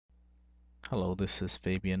Hello, this is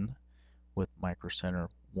Fabian with Micro Center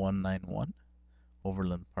 191,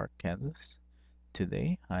 Overland Park, Kansas.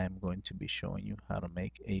 Today I am going to be showing you how to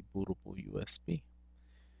make a bootable USB.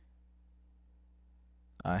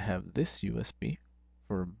 I have this USB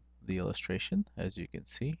for the illustration. As you can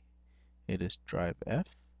see, it is drive F,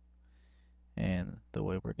 and the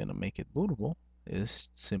way we're going to make it bootable is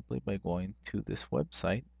simply by going to this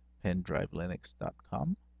website,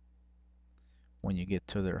 pendrivelinux.com. When you get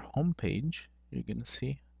to their home page, you're going to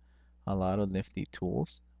see a lot of nifty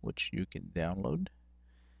tools which you can download.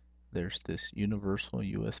 There's this universal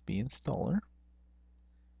USB installer,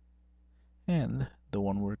 and the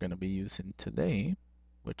one we're going to be using today,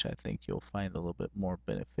 which I think you'll find a little bit more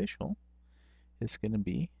beneficial, is going to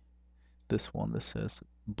be this one that says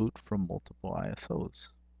boot from multiple ISOs.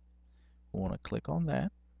 We want to click on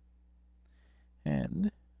that,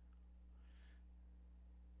 and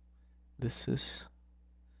this is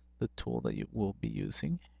the tool that you will be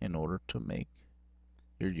using in order to make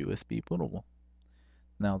your USB bootable.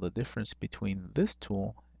 Now the difference between this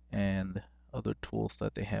tool and other tools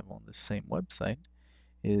that they have on the same website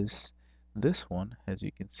is this one, as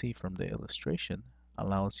you can see from the illustration,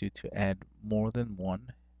 allows you to add more than one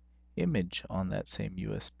image on that same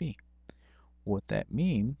USB. What that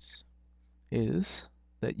means is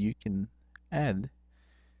that you can add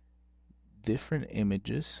different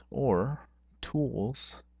images or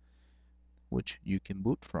tools which you can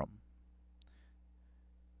boot from.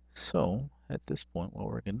 So at this point, what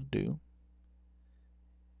we're going to do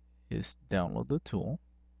is download the tool,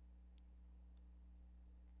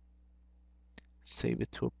 save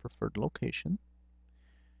it to a preferred location.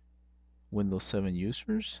 Windows 7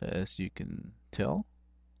 users, as you can tell,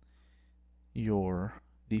 your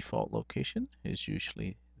default location is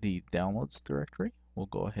usually the downloads directory. We'll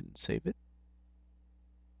go ahead and save it.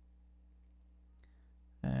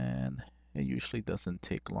 And it usually doesn't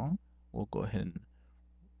take long. We'll go ahead and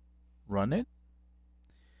run it.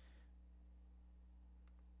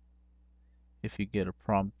 If you get a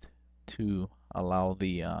prompt to allow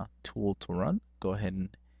the tool to run, go ahead and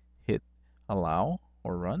hit allow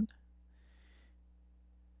or run.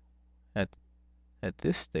 At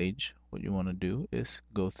this stage, what you want to do is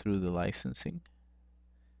go through the licensing,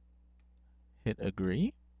 hit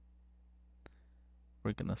agree.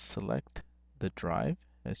 We're going to select the drive.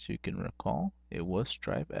 As you can recall, it was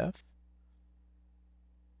drive F.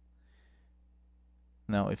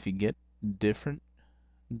 Now if you get different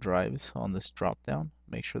drives on this drop down,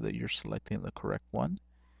 make sure that you're selecting the correct one,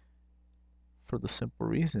 for the simple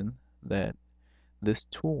reason that this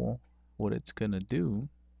tool, what it's going to do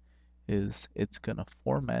is it's going to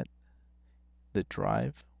format the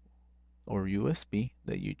drive or USB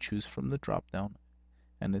that you choose from the drop down,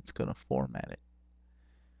 and it's going to format it.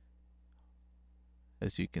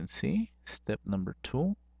 As you can see, step number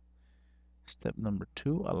two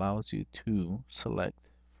allows you to select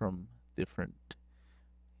from different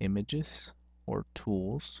images or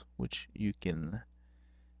tools which you can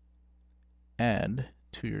add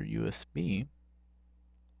to your USB,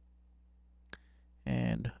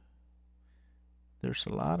 and there's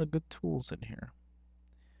a lot of good tools in here.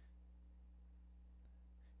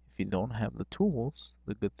 If you don't have the tools,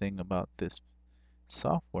 the good thing about this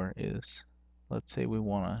software is, let's say we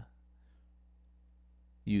want to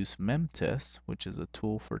use memtest, which is a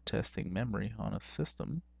tool for testing memory on a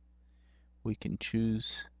system. We can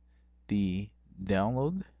choose the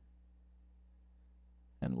download,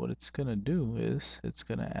 and what it's going to do is it's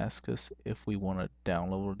going to ask us if we want to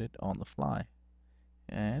download it on the fly,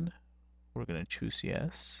 and we're going to choose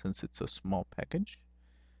yes, since it's a small package,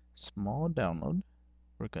 small download.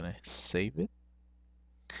 We're going to save it,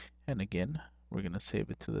 and again we're going to save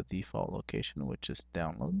it to the default location, which is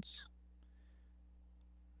downloads.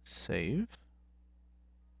 Save,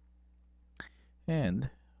 and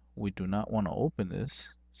we do not want to open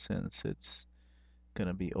this since it's going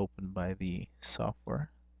to be opened by the software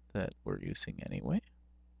that we're using anyway.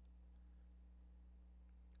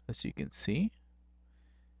 As you can see,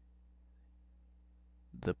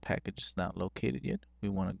 the package is not located yet. We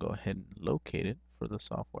want to go ahead and locate it for the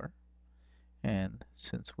software, and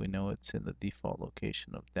since we know it's in the default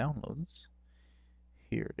location of downloads,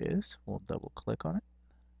 here it is. We'll double click on it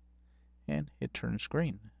and it turns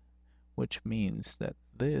green, which means that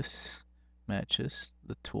this matches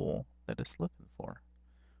the tool that it's looking for.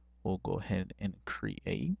 We'll go ahead and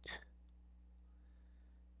create,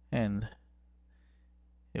 and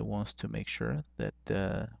it wants to make sure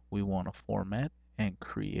that we want to format and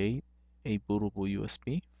create a bootable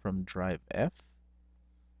USB from drive F.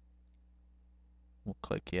 We'll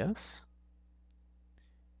click yes.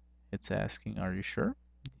 It's asking, are you sure?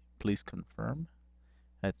 please confirm.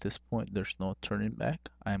 At this point, there's no turning back.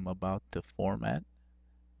 I'm about to format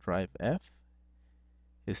drive F.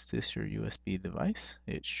 Is this your USB device?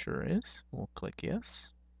 It sure is. We'll click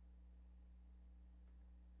yes.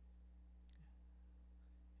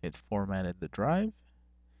 It formatted the drive.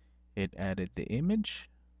 It added the image.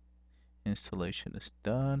 Installation is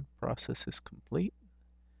done. Process is complete.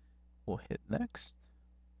 We'll hit next.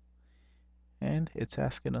 And it's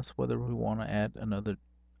asking us whether we want to add another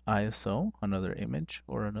ISO, another image,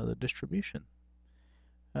 or another distribution.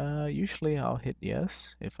 Usually I'll hit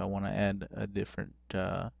yes if I want to add a different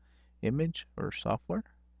image or software,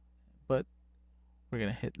 but we're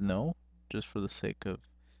going to hit no just for the sake of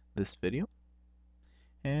this video.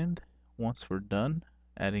 And once we're done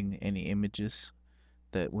adding any images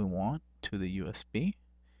that we want to the USB,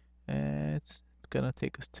 it's going to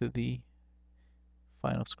take us to the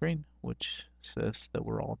final screen, which says that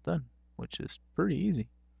we're all done, which is pretty easy.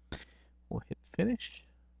 We'll hit finish,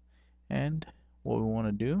 and what we want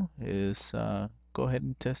to do is go ahead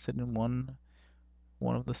and test it in one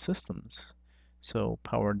of the systems. So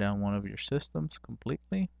power down one of your systems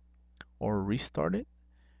completely or restart it,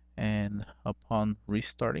 and upon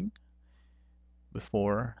restarting,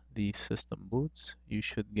 before the system boots, you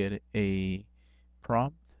should get a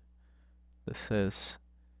prompt that says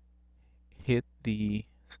hit the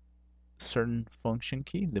certain function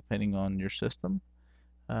key depending on your system.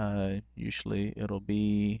 Usually it'll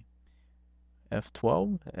be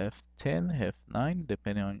F12, F10, F9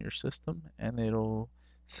 depending on your system, and it'll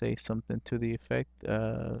say something to the effect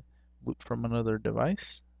boot from another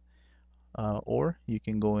device. Or you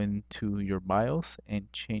can go into your BIOS and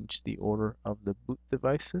change the order of the boot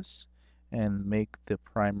devices and make the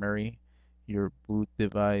primary your boot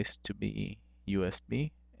device to be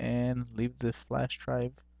USB and leave the flash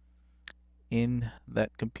drive in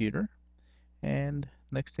that computer. And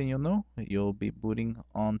next thing you'll know, you'll be booting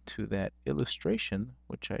onto that illustration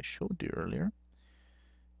which I showed you earlier,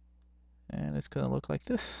 and it's going to look like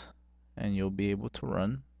this, and you'll be able to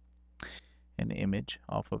run an image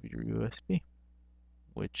off of your USB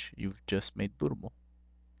which you've just made bootable.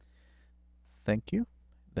 Thank you.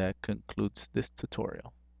 That concludes this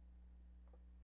tutorial.